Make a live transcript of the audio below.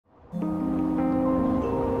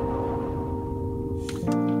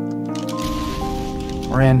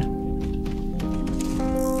We're in.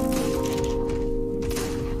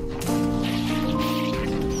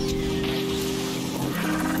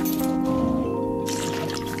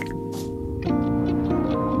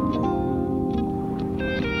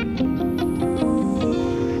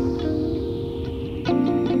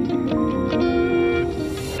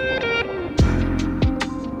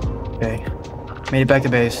 Okay. Made it back to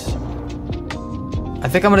base. I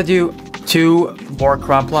think I'm gonna do 2 more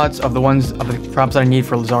crop plots of the crops that I need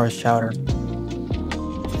for Lazar's chowder.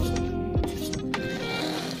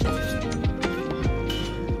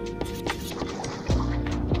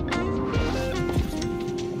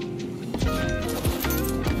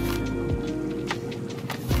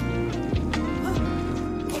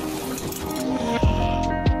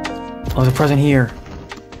 Oh, there's a present here.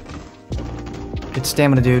 Get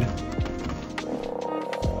stamina, dude.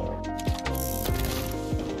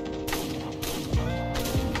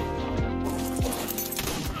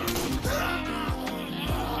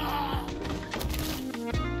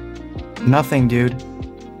 Nothing, dude.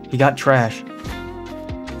 He got trash.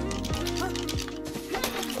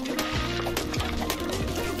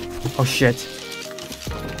 Oh shit.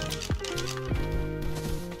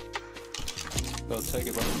 Go take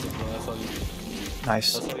it, bro. That's all you need.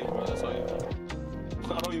 Nice. That's all you, bro. That's all you. I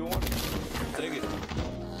know you want it. Take it.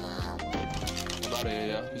 I'm out of here,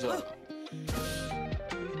 yeah. He's out.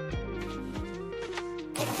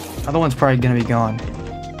 Other one's probably gonna be gone.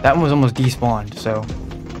 That one was almost despawned, so.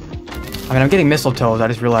 I mean, I'm getting mistletoes, I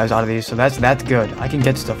just realized, out of these, so that's good. I can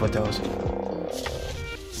get stuff with those.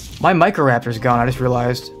 My Microraptor's gone, I just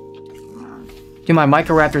realized. Dude, my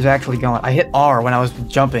Microraptor's actually gone. I hit R when I was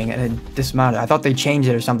jumping and it dismounted. I thought they changed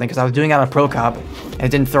it or something because I was doing it on a Pro Cop and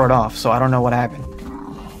it didn't throw it off, so I don't know what happened.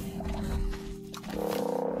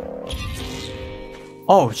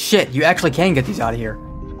 Oh shit, you actually can get these out of here.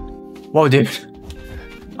 Whoa, dude.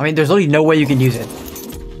 I mean, there's literally no way you can use it.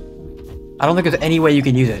 I don't think there's any way you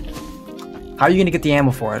can use it. How are you gonna get the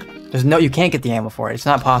ammo for it? You can't get the ammo for it. It's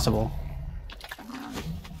not possible.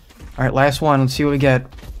 Alright, last one. Let's see what we get.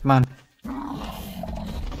 Come on.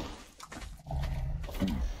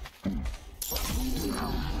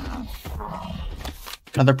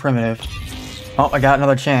 Another primitive. Oh, I got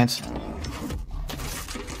another chance.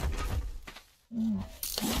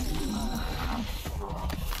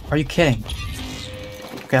 Are you kidding?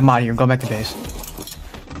 Okay, I'm out of here. I'm going back to base.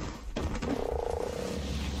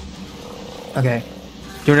 Okay,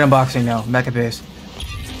 do an unboxing now. Back at base.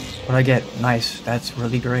 What did I get? Nice. That's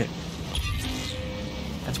really great.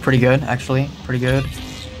 That's pretty good, actually. Pretty good.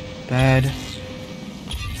 Bad.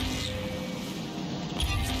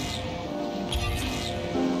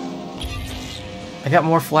 I got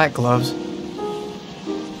more flat gloves.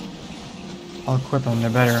 I'll equip them. They're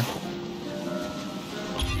better.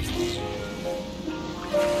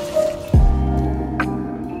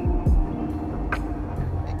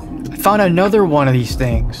 Found another one of these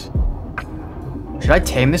things. Should I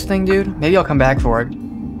tame this thing, dude? Maybe I'll come back for it. I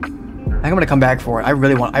think I'm gonna come back for it. I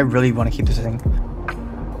really want to keep this thing.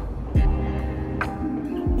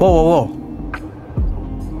 Whoa, whoa, whoa.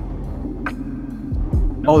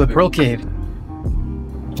 Oh, the Pearl Cave.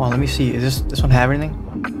 Well, let me see. Is this one have anything?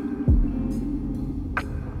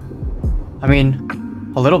 I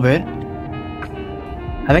mean, a little bit.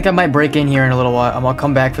 I think I might break in here in a little while. I'll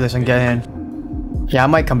come back for this and get in. Yeah, I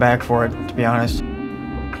might come back for it, to be honest.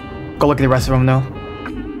 Go look at the rest of them, though.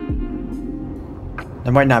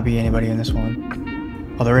 There might not be anybody in this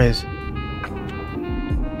one. Oh, there is.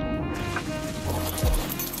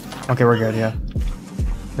 Okay, we're good, yeah.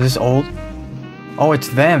 Is this old? Oh, it's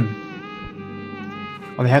them.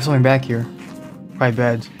 Oh, they have something back here. Probably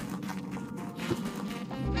beds.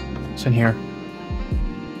 What's in here?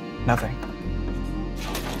 Nothing.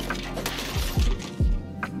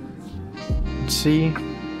 Let's see.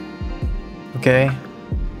 Okay.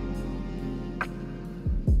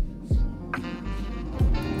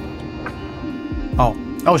 Oh.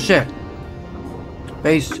 Oh, shit.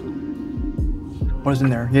 Base. What is in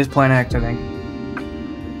there? Here's Plan X, I think.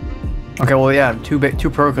 Okay, well, yeah, two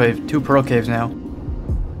pearl caves now.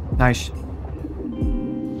 Nice.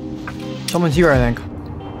 Someone's here, I think.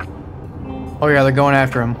 Oh yeah, they're going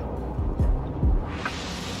after him.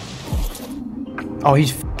 Oh,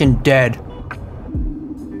 he's fucking dead.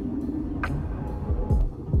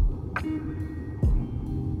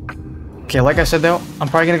 Okay, like I said though, I'm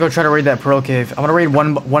probably gonna go try to raid that pearl cave. I'm gonna raid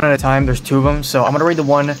one at a time. There's two of them, so I'm gonna raid the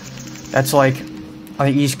one that's like on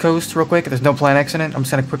the east coast real quick. There's no Plan X in it. I'm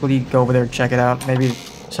just gonna quickly go over there and check it out. Maybe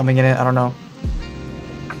something in it. I don't know.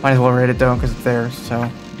 Might as well raid it though, because it's theirs, so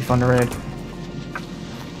it'd be fun to raid.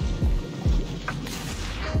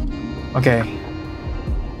 Okay.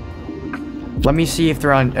 Let me see if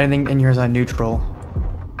they're on anything in here is on neutral.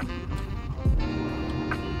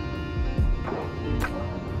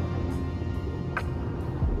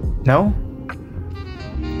 No?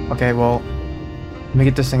 Okay, well, let me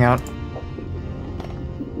get this thing out.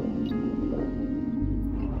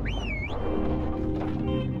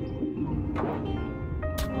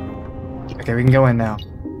 Okay, we can go in now.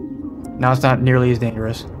 Now it's not nearly as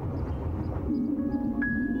dangerous.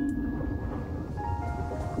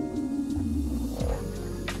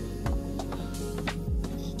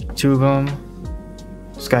 Two of them.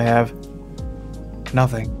 This guy have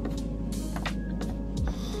nothing.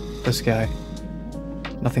 This guy.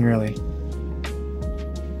 Nothing really.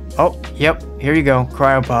 Oh, yep. Here you go.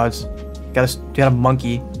 Cryopods. Got a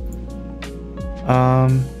monkey.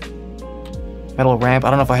 Metal ramp. I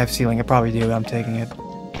don't know if I have ceiling. I probably do, but I'm taking it.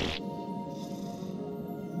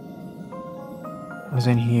 What's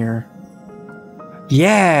in here?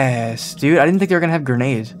 Yes! Dude, I didn't think they were gonna have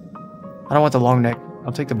grenades. I don't want the long neck.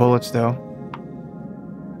 I'll take the bullets, though.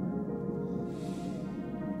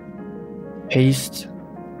 Paste.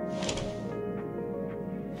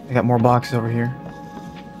 I got more boxes over here.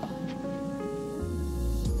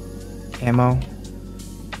 Ammo.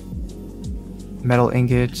 Metal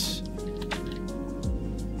ingots.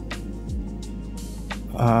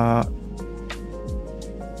 I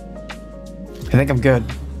think I'm good.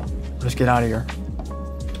 Let's get out of here.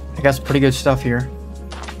 I got some pretty good stuff here.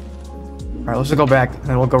 Alright, let's just go back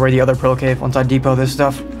and we'll go raid the other pearl cave once I depot this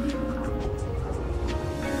stuff.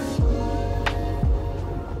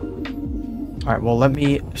 Alright, well let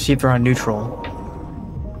me see if they're on neutral.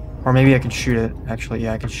 Or maybe I can shoot it. Actually,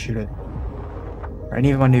 yeah, I can shoot it. Alright, I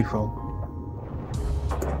need them on neutral.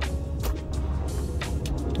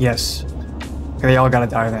 Yes. Okay, they all gotta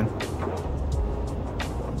die then.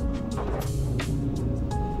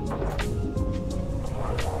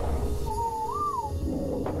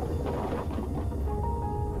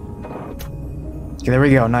 Okay, there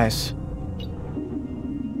we go, nice.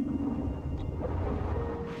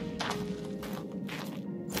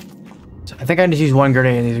 So I think I just used one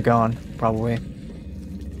grenade and these are gone, probably.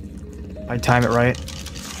 If I time it right.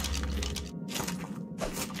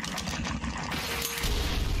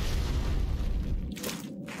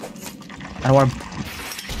 I want to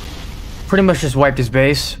pretty much just wiped his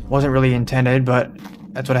base. Wasn't really intended, but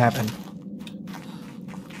that's what happened.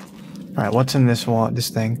 Alright, what's in this one? This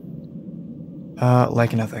thing?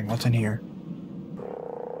 Like nothing. What's in here?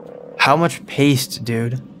 How much paste,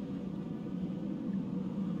 dude?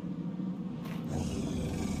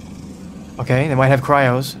 Okay, they might have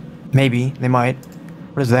cryos. Maybe, they might.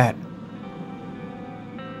 What is that?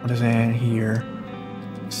 What is in here?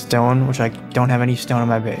 Stone, which I don't have any stone on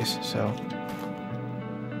my base, so...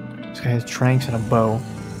 This guy has tranks and a bow.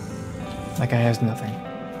 That guy has nothing.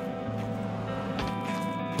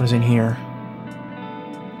 What is in here?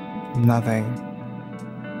 Nothing.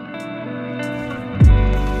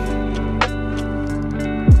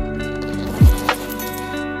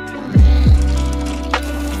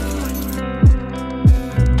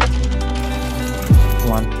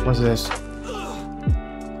 What's this?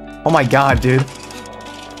 Oh my god, dude.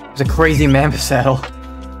 It's a crazy mammoth saddle.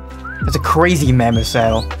 It's a crazy mammoth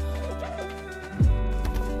saddle.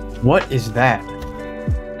 What is that?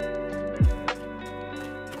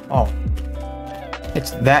 Oh.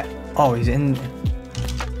 It's that. Oh, he's in.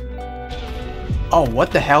 Oh,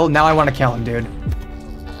 what the hell? Now I want to kill him, dude.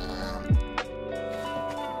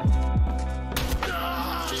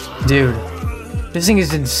 Dude. This thing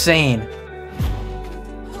is insane.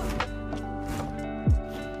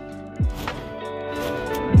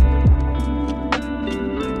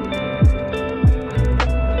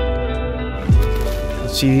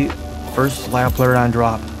 See, first Lyopleurodon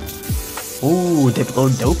drop. Ooh,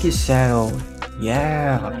 Diplodocus saddle.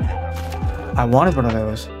 Yeah. I wanted one of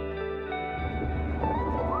those.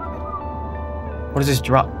 What is this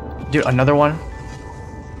drop? Dude, another one?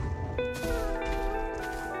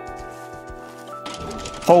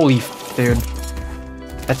 Holy f, dude.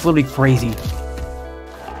 That's literally crazy.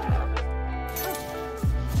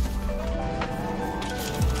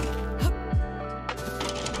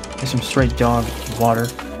 There's some straight dog water.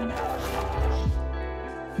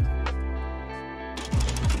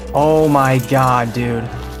 Oh my god, dude.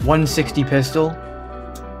 160 pistol.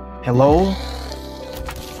 Hello?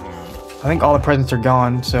 I think all the presents are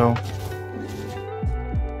gone, so...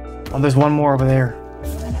 Oh, there's one more over there.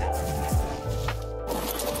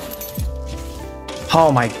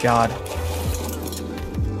 Oh my god.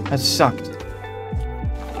 That sucked.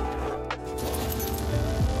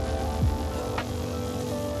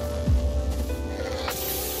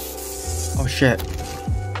 Oh shit.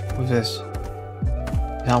 Who's this?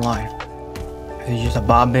 He's not lying. Is he just a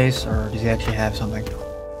Bob base, or does he actually have something?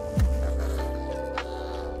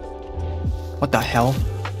 What the hell?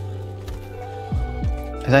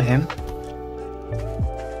 Is that him?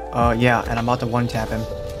 Yeah, and I'm about to one-tap him.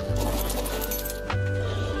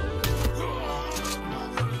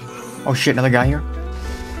 Oh shit, another guy here?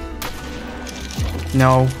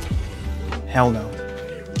 No. Hell no.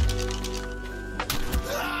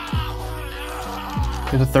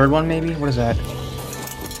 There's a third one, maybe? What is that?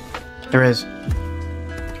 There is.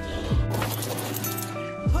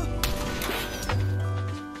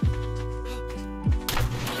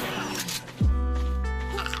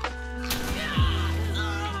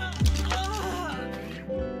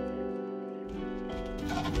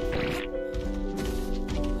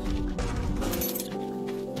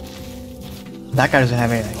 That guy doesn't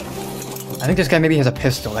have anything. I think this guy maybe has a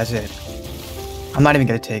pistol, that's it. I'm not even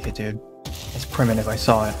gonna take it, dude. It's primitive, I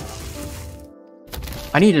saw it.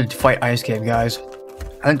 I needed to fight Ice Cave, guys.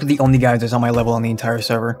 I think they're the only guys that's on my level on the entire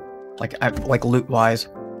server. Like loot-wise.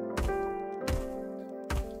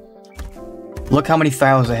 Look how many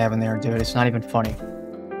files they have in there, dude. It's not even funny.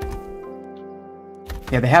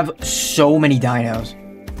 Yeah, they have so many dinos.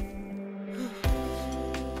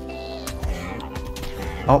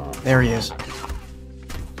 Oh, there he is.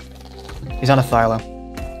 He's on a Thylo.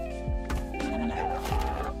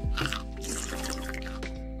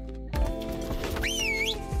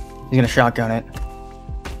 He's gonna shotgun it.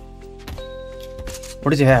 What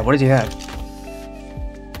does he have? What does he have?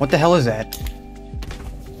 What the hell is that?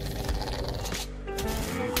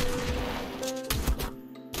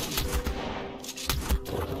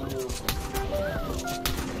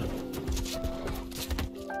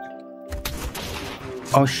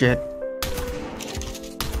 Oh shit.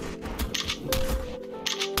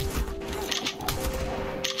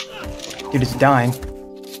 Dude, it's dying.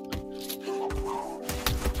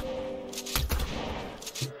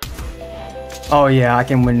 Oh yeah, I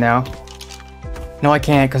can win now. No, I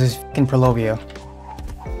can't, because it's fucking Prolovio.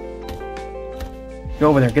 Go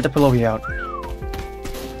over there, get the Prolovio out.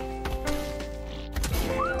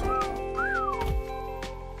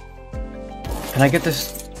 Can I get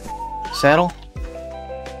this saddle?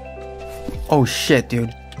 Oh shit,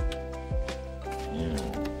 dude.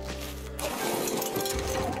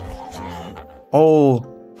 Oh.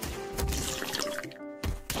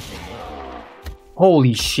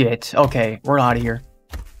 Holy shit. Okay, we're out of here.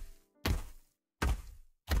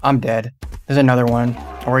 I'm dead. There's another one.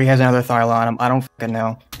 Or he has another Thylo on him. I don't fucking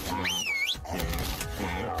know.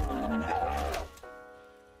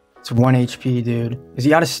 It's 1 HP, dude. Is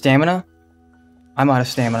he out of stamina? I'm out of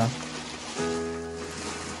stamina.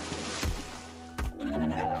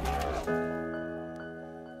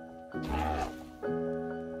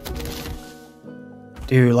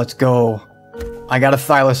 Dude, let's go. I got a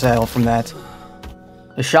Thylo saddle from that.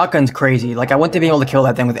 The shotgun's crazy. Like, I wouldn't be able to kill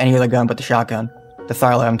that thing with any other gun but the shotgun. The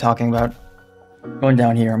Thylo I'm talking about. Going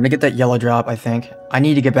down here. I'm gonna get that yellow drop, I think. I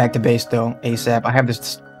need to get back to base, though, ASAP. I have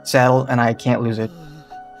this saddle, and I can't lose it.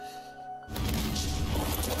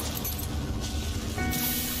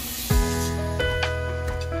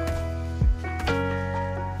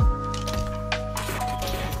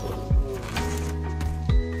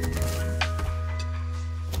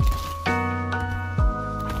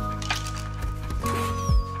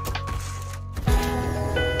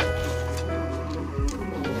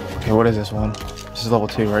 Okay, what is this one? This is level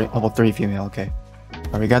 2, right? Level 3 female, okay.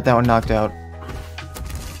 Alright, we got that one knocked out.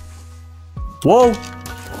 Whoa!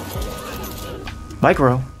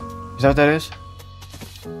 Micro? Is that what that is?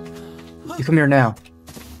 You come here now.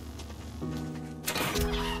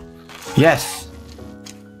 Yes!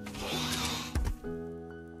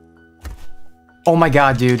 Oh my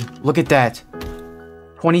god, dude. Look at that.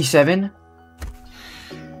 27?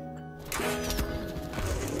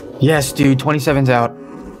 Yes, dude. 27's out.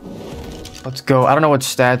 Let's go. I don't know what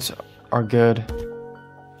stats are good.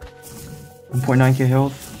 1.9k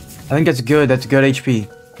health. I think that's good. That's good HP.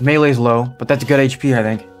 Melee's low, but that's good HP, I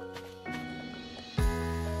think.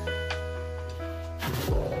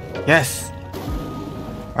 Yes!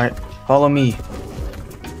 Alright, follow me.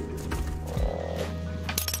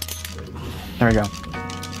 There we go.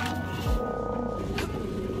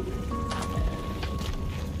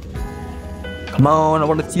 Come on, I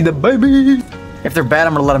want to see the baby! If they're bad,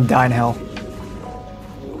 I'm gonna let them die in hell.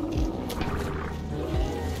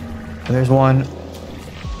 There's one.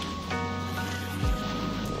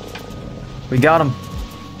 We got him.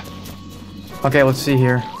 Okay, let's see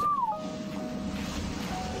here.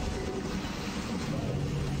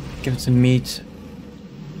 Give it some meat.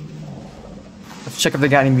 The Let's check if they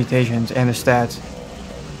got any mutations and the stats.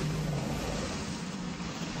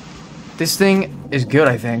 This thing is good,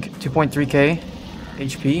 I think. 2.3k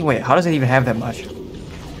HP. Wait, how does it even have that much?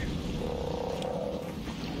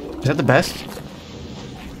 Is that the best?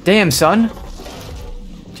 Damn, son.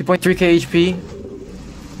 2.3k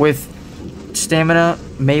HP with stamina,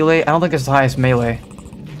 melee. I don't think it's the highest melee.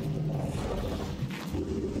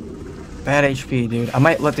 Bad HP, dude. I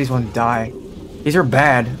might let these ones die. These are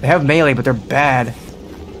bad. They have melee, but they're bad.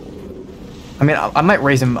 I mean, I might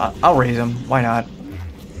raise them. I'll raise them. Why not?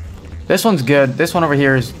 This one's good. This one over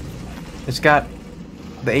here is... It's got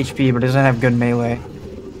the HP, but it doesn't have good melee.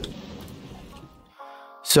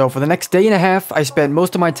 So for the next day and a half, I spent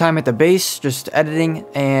most of my time at the base, just editing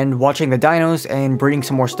and watching the dinos and breeding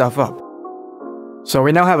some more stuff up. So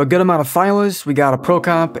we now have a good amount of Thylas, we got a pro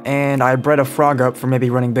comp, and I bred a frog up for maybe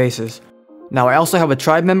running bases. Now I also have a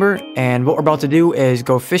tribe member, and what we're about to do is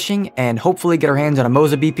go fishing and hopefully get our hands on a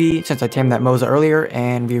Moza BP, since I tamed that Moza earlier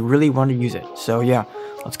and we really want to use it. So yeah,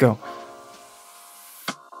 let's go.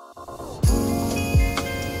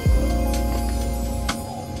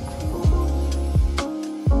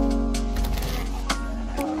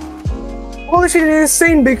 Holy shit, an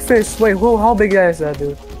insane big fish. Wait, whoa, how big is that,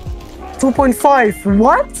 dude? 2.5.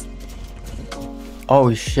 What?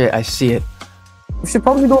 Oh shit, I see it. We should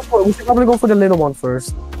probably go for the little one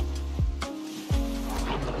first.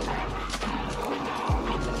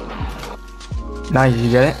 Nice,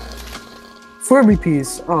 you get it? Furby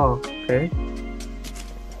piece. Oh, okay.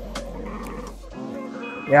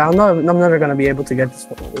 Yeah, I'm never gonna be able to get this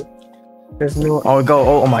one, dude. There's no. Oh,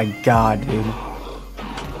 go! Oh my god, dude.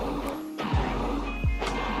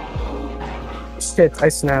 Shit, I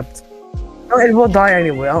snapped. No, it will die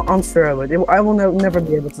anyway. I'm sure of it. I will never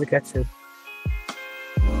be able to catch it.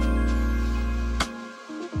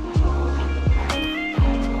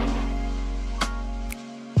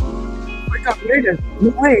 It got raided. No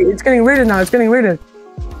way, it's getting raided now. It's getting raided.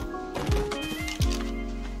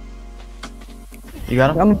 You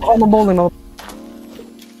got him? I'm a bowling mode.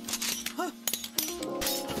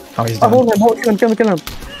 Oh, he's done. Kill him.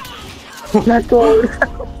 Let's go.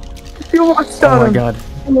 You almost Oh my god.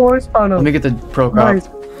 Let me get the pro crop. Nice.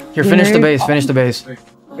 Here, finish the base, finish the base.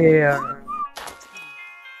 Yeah.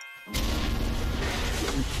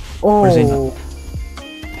 Where's he? Oh.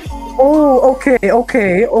 Oh,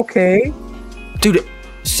 okay. Dude,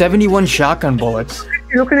 71 shotgun bullets.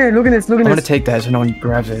 Look at this. I'm gonna take that so no one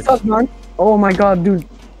grabs it. Stop, man. Oh my god, dude.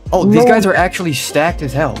 Oh, these guys are actually stacked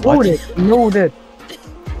as hell. What? Loaded.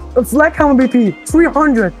 A Black Hammer BP,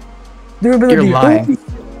 300. Durability. You're lying.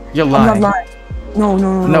 You're lying. I'm not lying.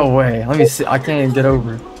 No. No way. Let me see. I can't even get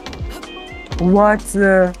over. What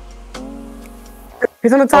the?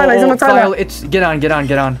 He's on the tile. He's on the tile. It's get on.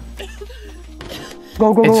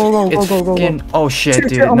 Go. Oh shit, Shit,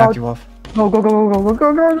 dude, it I'm knocked out. you off. Go.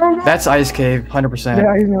 That's Ice Cave, 100%. Yeah,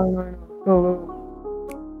 I know. Go.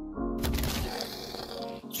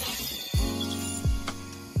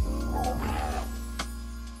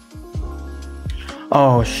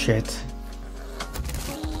 Oh shit.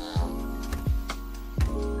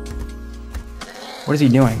 What is he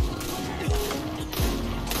doing?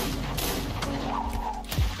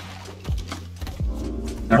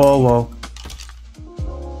 Whoa.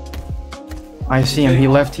 I see him. He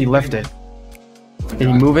left it. Did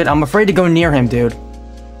he move it? I'm afraid to go near him, dude.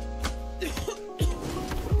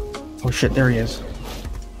 Oh shit, there he is.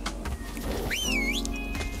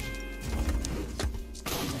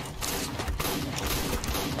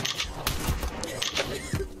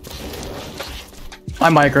 I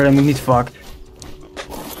microed him and he's fucked.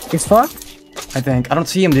 He's fucked? I think. I don't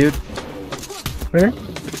see him, dude. Where?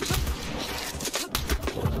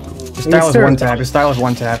 His style is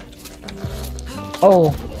one tap.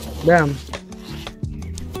 Oh, damn.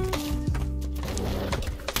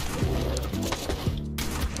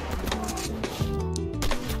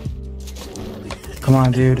 Come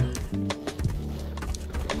on, dude.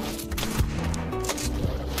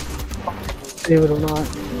 Believe it or not.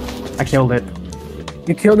 I killed it.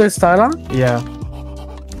 You killed this Tyler? Yeah.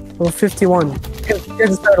 Level 51. Get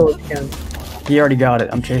this title if you can. He already got it.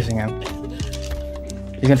 I'm chasing him.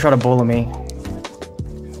 He's gonna try to bully me.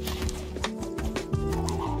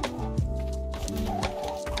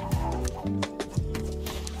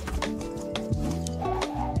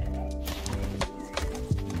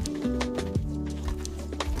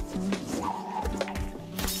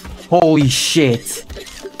 Holy shit.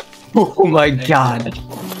 Oh my god.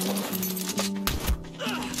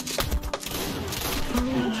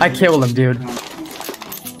 I killed him, dude.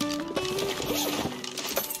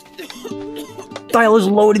 Style is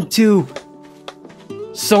loaded too.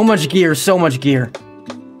 So much gear, so much gear.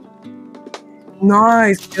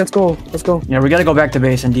 Nice. Let's go. Let's go. Yeah, we gotta go back to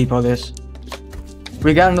base and depot this.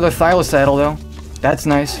 We got another Thyla saddle though. That's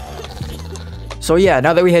nice. So yeah,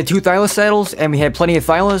 now that we had 2 Thyla saddles and we had plenty of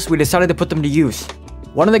Thylas, we decided to put them to use.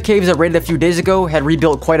 One of the caves I raided a few days ago had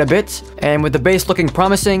rebuilt quite a bit, and with the base looking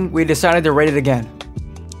promising, we decided to raid it again.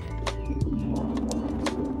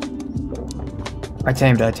 I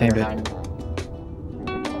tamed it.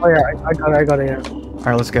 Oh yeah, I got it. Yeah. All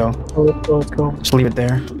right, let's go. Let's go. Just leave it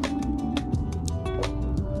there.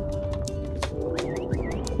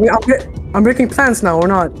 Wait, I'm breaking plants now or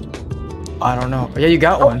not? I don't know. Yeah, you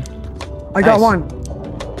got one. I got one.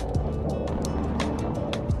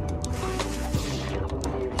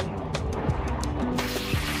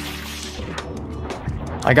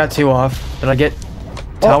 I got 2 off. Did I get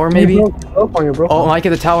tower maybe? You broke one. Oh, I get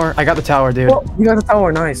the tower. I got the tower, dude. Oh, you got the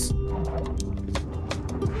tower. Nice.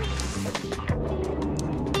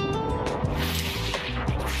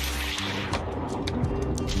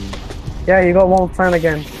 Yeah, you got one plant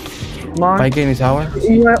again. Come on. Am I getting the tower?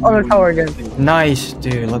 You got other tower again. Nice,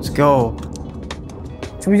 dude. Let's go.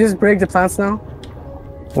 Should we just break the plants now?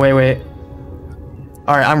 Wait.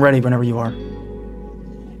 All right, I'm ready whenever you are.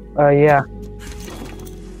 Yeah.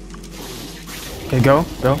 Okay, go.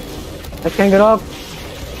 I can't get up.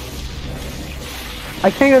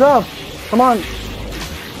 Come on.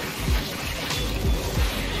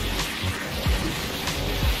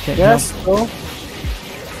 Can't Yes, jump. go.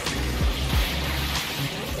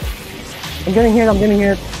 I'm getting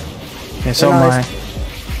hit. Okay, so am I.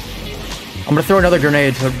 I'm gonna throw another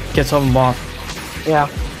grenade to get some of them off. Yeah.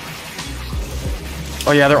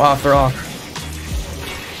 Oh yeah, they're off.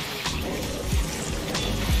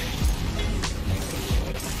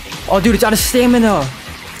 Oh, dude, it's out of stamina.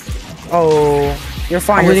 Oh, you're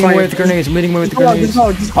fine. I'm leading away with the grenades. I'm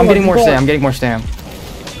getting more stam.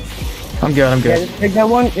 I'm good. Yeah, just take that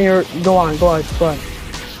one and you're go on.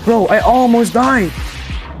 Bro, I almost died.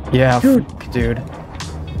 Yeah, Dude.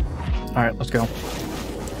 All right, let's go.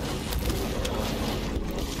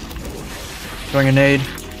 Throwing a nade.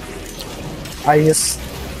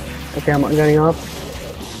 Okay, I'm getting up.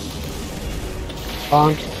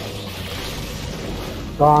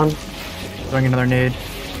 Gone. Throwing another nade.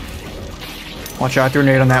 Watch out, I threw a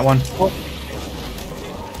nade on that one. Oh.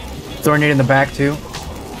 Throw a nade in the back too.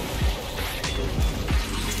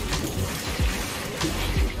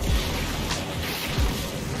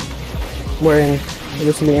 We're in.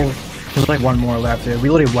 This is the end. There's like one more left, dude. We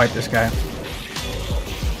literally wiped this guy.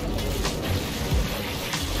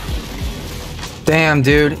 Damn,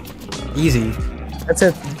 dude. Easy. That's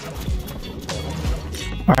it.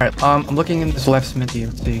 Alright, I'm looking in this left smithy.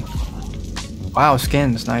 Let's see. Wow,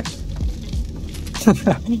 skins. Nice.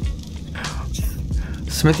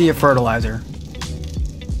 Smithy of fertilizer.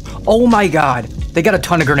 Oh my god. They got a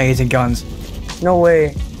ton of grenades and guns. No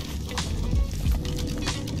way.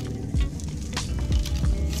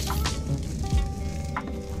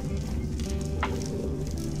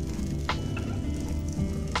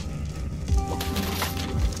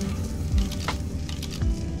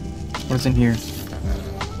 What's in here?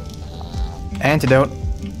 Antidote.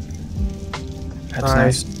 That's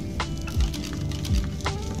nice.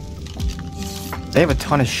 They have a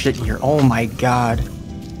ton of shit here. Oh my god.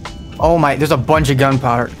 Oh my, there's a bunch of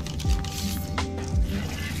gunpowder.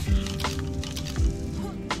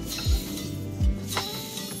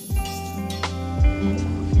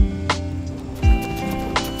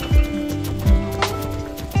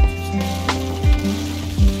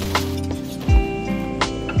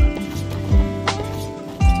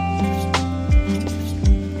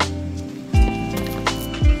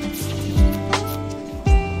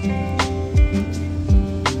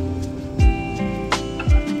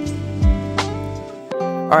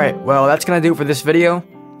 Alright, well that's gonna do it for this video.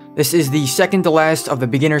 This is the second to last of the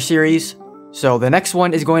beginner series. So the next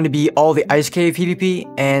one is going to be all the Ice Cave PvP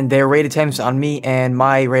and their raid attempts on me and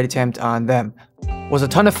my raid attempt on them. It was a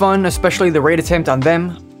ton of fun, especially the raid attempt on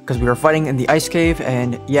them, because we were fighting in the Ice Cave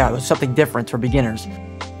and yeah, it was something different for beginners.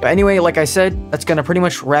 But anyway, like I said, that's gonna pretty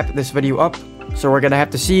much wrap this video up. So we're gonna have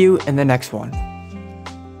to see you in the next one.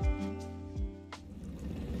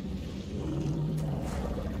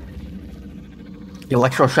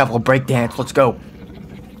 Electro shuffle breakdance, let's go.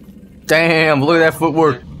 Damn, look at that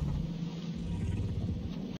footwork.